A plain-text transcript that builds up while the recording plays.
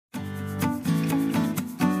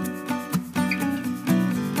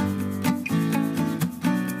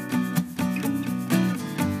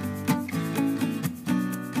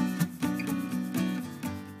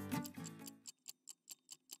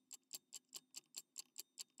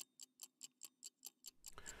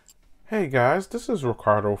Hey guys, this is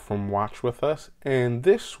Ricardo from Watch With Us, and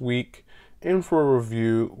this week in for a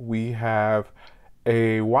review we have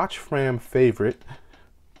a watch fam favorite,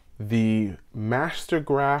 the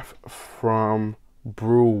Mastergraph from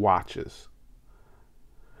Brew Watches.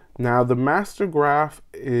 Now the Mastergraph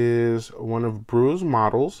is one of Brew's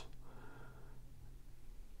models.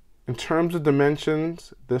 In terms of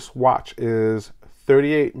dimensions, this watch is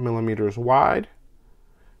 38 millimeters wide,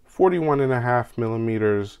 41.5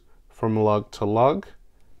 millimeters from lug to lug,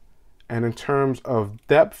 and in terms of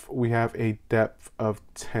depth, we have a depth of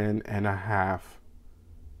 10.5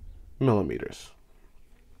 millimeters.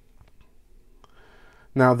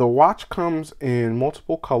 Now the watch comes in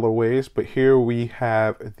multiple colorways, but here we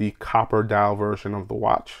have the copper dial version of the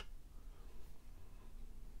watch.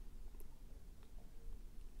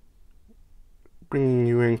 Bringing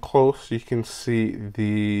you in close, you can see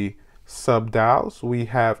the sub dials. We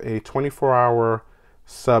have a 24-hour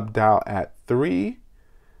sub dial at 3.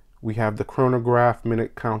 We have the chronograph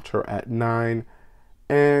minute counter at 9,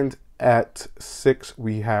 and at 6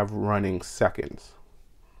 we have running seconds.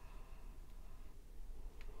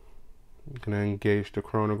 I'm going to engage the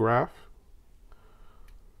chronograph.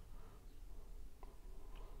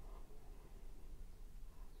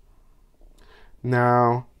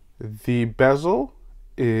 Now the bezel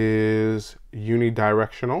is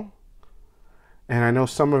unidirectional, and I know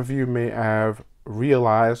some of you may have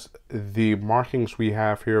realize the markings we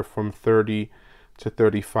have here from 30 to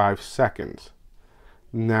 35 seconds.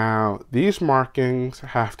 Now these markings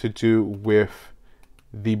have to do with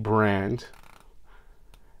the brand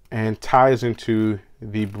and ties into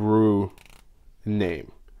the Brew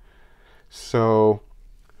name. So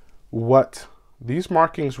what these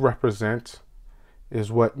markings represent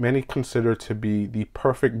is what many consider to be the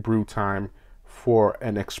perfect brew time for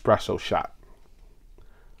an espresso shot.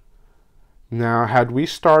 Now, had we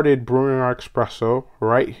started brewing our espresso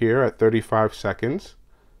right here at 35 seconds,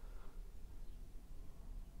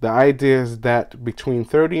 the idea is that between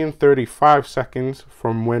 30 and 35 seconds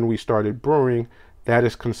from when we started brewing, that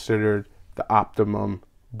is considered the optimum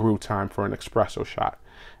brew time for an espresso shot.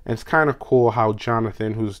 And it's kind of cool how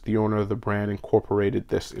Jonathan, who's the owner of the brand, incorporated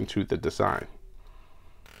this into the design.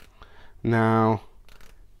 Now,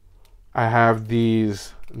 I have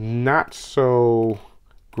these not so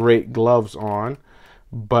great gloves on,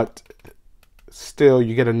 but still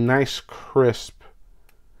you get a nice crisp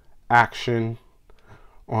action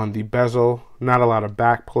on the bezel, not a lot of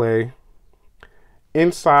back play.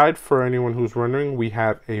 Inside, for anyone who's wondering, we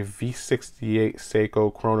have a V68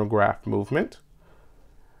 Seiko chronograph movement.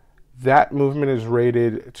 That movement is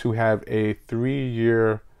rated to have a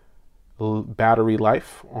 3-year battery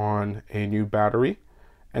life on a new battery.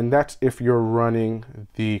 And that's if you're running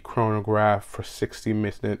the chronograph for 60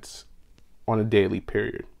 minutes on a daily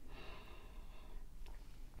period.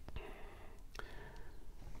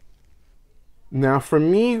 Now for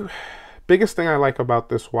me, biggest thing I like about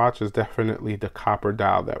this watch is definitely the copper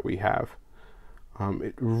dial that we have.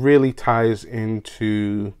 It really ties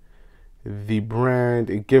into the brand.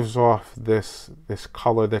 It gives off this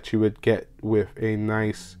color that you would get with a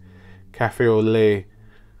nice cafe au lait.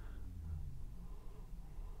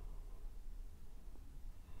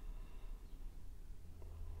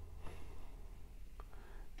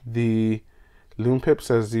 The lume pips,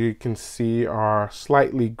 as you can see, are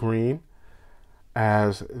slightly green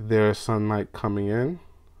as there's sunlight coming in.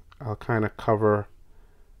 I'll kind of cover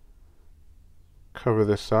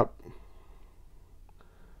this up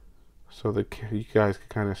so that you guys can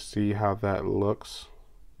kind of see how that looks.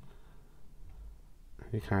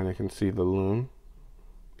 You kind of can see the lume.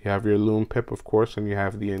 You have your lume pip, of course, and you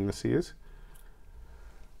have the indices.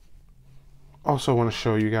 Also want to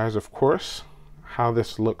show you guys, of course, how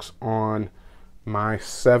this looks on my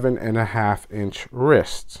 7.5-inch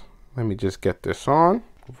wrist. Let me just get this on.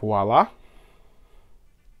 Voila.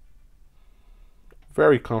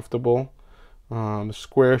 Very comfortable. The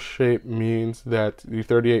square shape means that the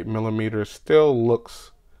 38 millimeters still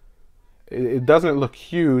looks, it doesn't look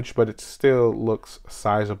huge, but it still looks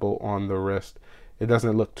sizable on the wrist. It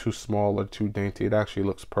doesn't look too small or too dainty. It actually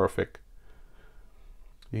looks perfect.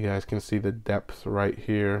 You guys can see the depth right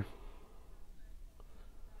here.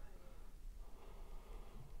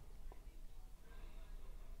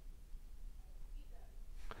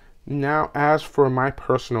 Now, as for my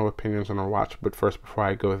personal opinions on a watch, but first, before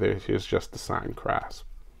I go there, here's just the sign clasp.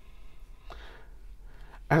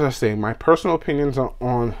 As I say, my personal opinions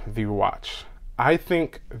on the watch. I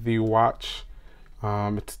think the watch,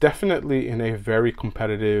 it's definitely in a very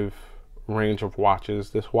competitive range of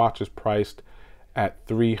watches. This watch is priced at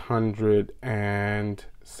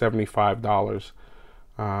 $375.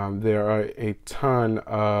 There are a ton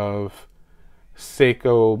of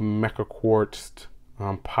Seiko Meca-Quartz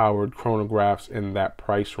powered chronographs in that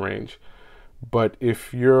price range. But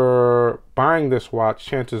if you're buying this watch,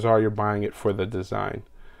 chances are you're buying it for the design.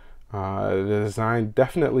 The design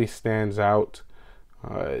definitely stands out.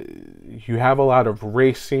 You have a lot of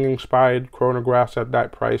racing inspired chronographs at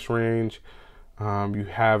that price range. You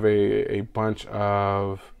have a bunch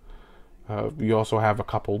of, you also have a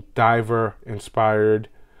couple diver inspired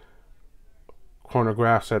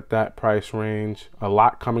chronographs at that price range. A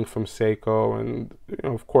lot coming from Seiko, and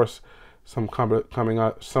of course some coming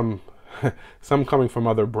up, some coming from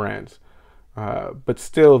other brands. But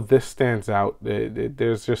still, this stands out.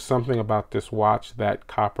 There's just something about this watch, that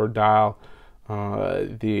copper dial,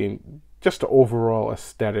 just the overall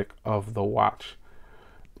aesthetic of the watch.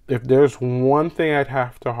 If there's one thing I'd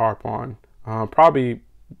have to harp on, probably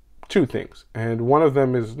two things, and one of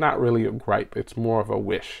them is not really a gripe, it's more of a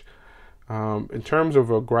wish. In terms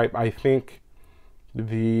of a gripe, I think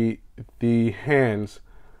the hands,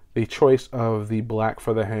 the choice of the black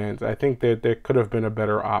for the hands, I think that there could have been a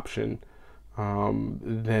better option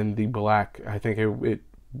than the black. I think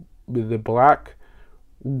the black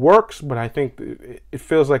works, but I think it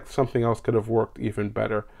feels like something else could have worked even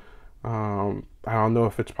better. I don't know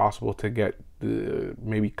if it's possible to get the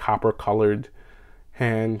maybe copper colored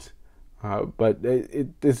hands, but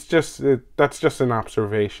that's just an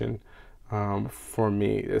observation for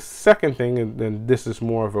me. The second thing, and then this is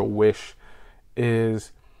more of a wish,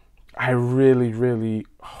 is I really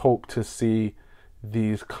hope to see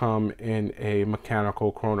these come in a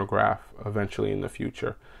mechanical chronograph eventually in the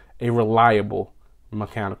future, a reliable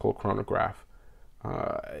mechanical chronograph.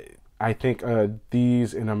 I think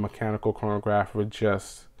these in a mechanical chronograph would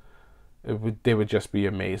just, they would just be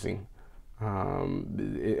amazing.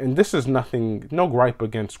 And this is nothing, no gripe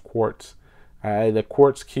against quartz. The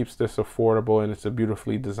quartz keeps this affordable, and it's a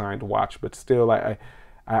beautifully designed watch, but still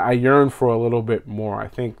I yearn for a little bit more. I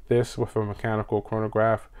think this with a mechanical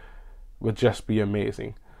chronograph would just be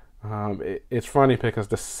amazing. It's funny because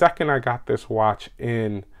the second I got this watch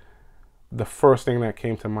in, the first thing that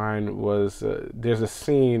came to mind was there's a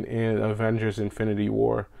scene in Avengers Infinity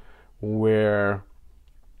War where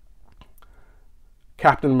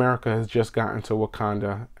Captain America has just gotten to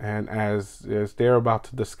Wakanda, and as they're about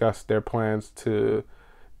to discuss their plans to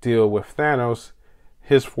deal with Thanos,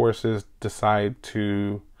 his forces decide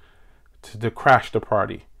to crash the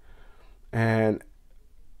party. And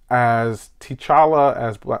as T'Challa,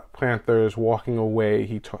 as Black Panther, is walking away,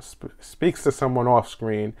 he speaks to someone off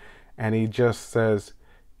screen, and he just says,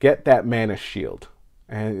 "Get that man a shield."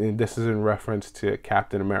 And this is in reference to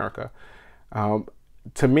Captain America.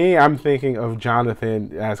 To me, I'm thinking of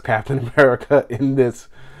Jonathan as Captain America in this,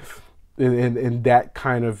 in that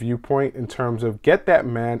kind of viewpoint, in terms of get that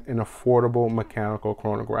man an affordable mechanical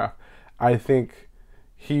chronograph. I think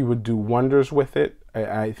he would do wonders with it.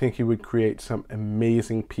 I think he would create some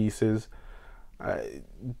amazing pieces.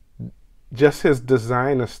 Just his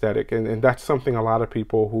design aesthetic, and that's something a lot of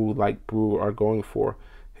people who like Brew are going for.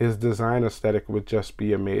 His design aesthetic would just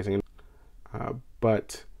be amazing.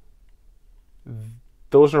 But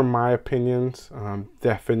those are my opinions.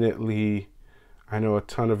 Definitely, I know a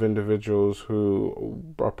ton of individuals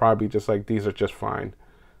who are probably just like, these are just fine.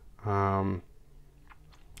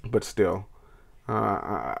 But still,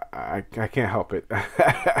 I can't help it.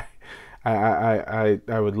 I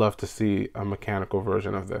would love to see a mechanical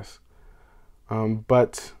version of this.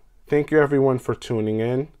 But thank you everyone for tuning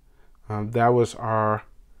in. That was our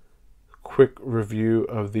quick review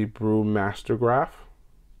of the Brew Mastergraph.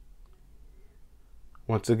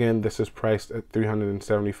 Once again, this is priced at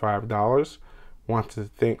 $375. Want to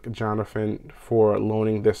thank Jonathan for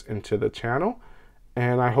loaning this into the channel,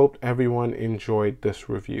 and I hope everyone enjoyed this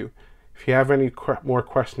review. If you have any more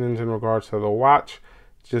questions in regards to the watch,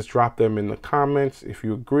 just drop them in the comments. If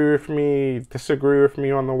you agree with me, disagree with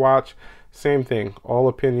me on the watch, same thing. All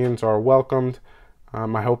opinions are welcomed.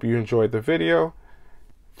 I hope you enjoyed the video.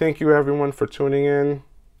 Thank you everyone for tuning in.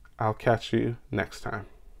 I'll catch you next time.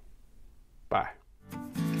 Bye.